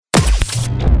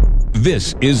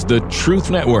This is the Truth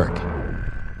Network.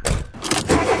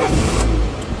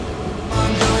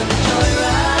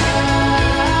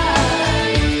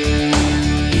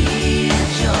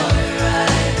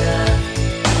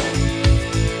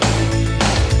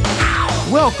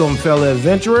 Welcome, fellow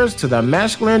adventurers, to the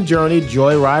Masculine Journey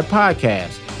Joyride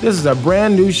podcast. This is a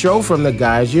brand new show from the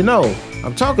guys you know.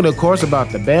 I'm talking, of course, about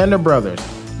the Band of Brothers.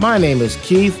 My name is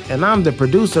Keith, and I'm the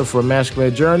producer for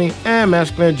Masculine Journey and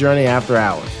Masculine Journey After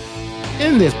Hours.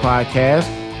 In this podcast,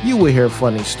 you will hear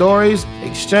funny stories,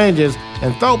 exchanges,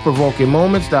 and thought-provoking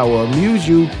moments that will amuse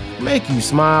you, make you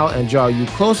smile, and draw you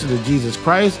closer to Jesus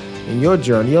Christ in your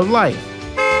journey of life.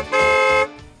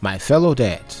 My fellow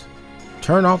dads,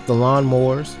 turn off the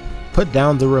lawnmowers, put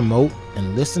down the remote,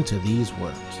 and listen to these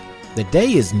words. The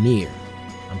day is near.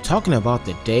 I'm talking about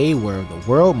the day where the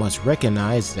world must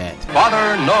recognize that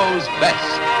Father knows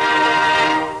best.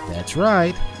 That's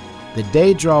right. The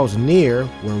day draws near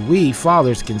where we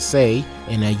fathers can say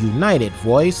in a united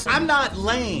voice, I'm not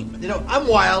lame. I'm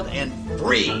wild and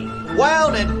free.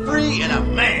 Wild and free and a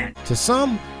man. To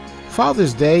some,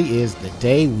 Father's Day is the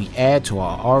day we add to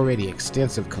our already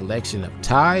extensive collection of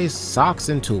ties, socks,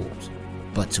 and tools.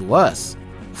 But to us,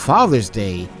 Father's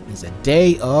Day is a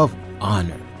day of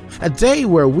honor. A day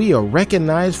where we are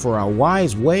recognized for our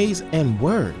wise ways and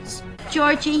words.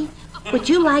 Georgie, would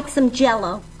you like some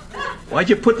Jell-O? Why'd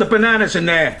you put the bananas in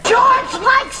there? George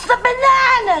likes the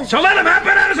bananas! So let him have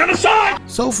bananas on the side!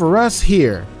 So for us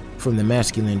here, from the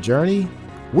Masculine Journey,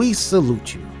 we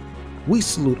salute you. We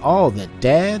salute all the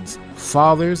dads,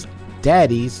 fathers,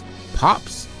 daddies,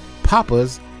 pops,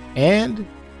 papas, and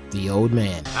the old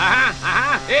man.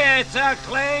 It's a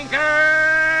clinker!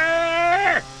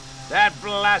 That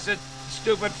blasted,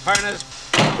 stupid furnace.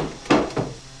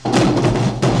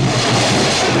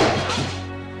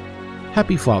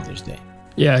 Happy Father's Day.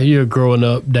 Yeah, growing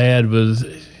up, Dad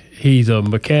he's a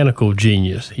mechanical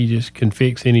genius. He just can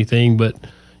fix anything. But,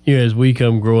 as we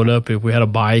come growing up, if we had a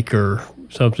bike or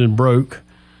something broke,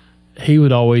 he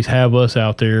would always have us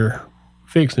out there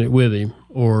fixing it with him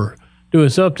or doing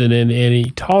something. And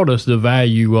he taught us the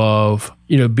value of,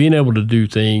 being able to do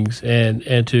things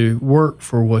and to work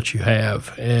for what you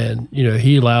have. And,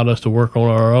 he allowed us to work on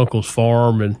our uncle's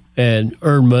farm and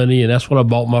earn money. And that's what I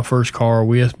bought my first car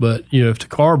with. But, if the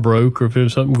car broke or if there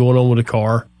was something going on with the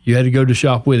car, you had to go to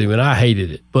shop with him, and I hated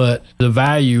it. But the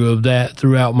value of that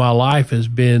throughout my life has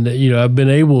been that, I've been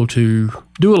able to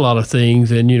do a lot of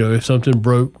things. And, if something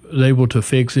broke, I was able to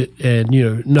fix it and,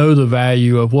 know the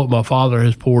value of what my father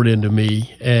has poured into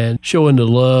me and showing the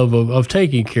love of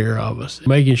taking care of us,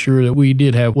 making sure that we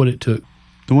did have what it took.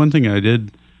 The one thing I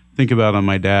did think about on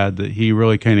my dad that he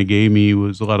really kind of gave me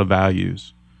was a lot of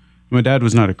values. My dad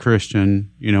was not a Christian.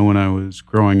 When I was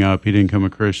growing up, he didn't become a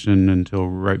Christian until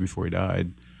right before he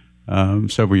died.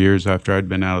 Several years after I'd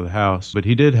been out of the house. But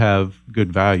he did have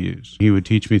good values. He would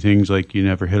teach me things like you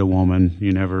never hit a woman,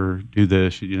 you never do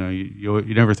this, you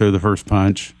never throw the first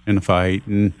punch in a fight,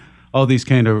 and all these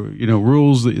kind of,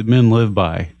 rules that men live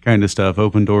by kind of stuff,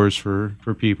 open doors for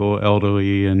people,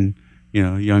 elderly and,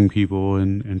 young people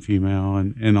and female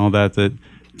and all that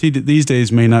these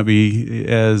days may not be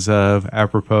as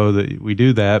apropos that we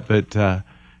do that, but,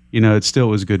 it still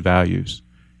was good values.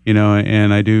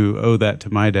 And I do owe that to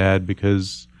my dad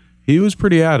because he was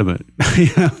pretty adamant.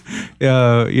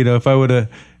 If I would have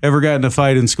ever gotten in a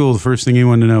fight in school, the first thing he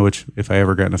wanted to know, which if I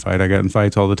ever got in a fight, I got in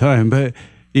fights all the time, but,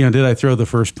 did I throw the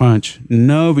first punch?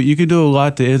 No, but you can do a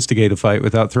lot to instigate a fight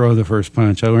without throwing the first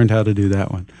punch. I learned how to do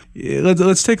that one.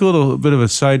 Let's take a little bit of a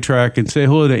sidetrack and say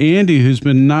hello to Andy, who's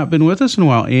not been with us in a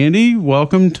while. Andy,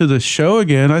 welcome to the show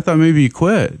again. I thought maybe you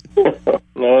quit.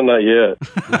 No, not yet.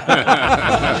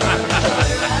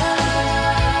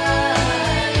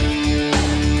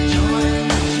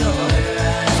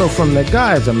 So from the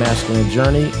guys of Masculine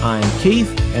Journey, I'm Keith,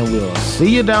 and we'll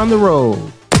see you down the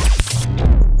road.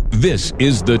 This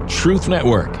is the Truth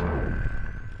Network.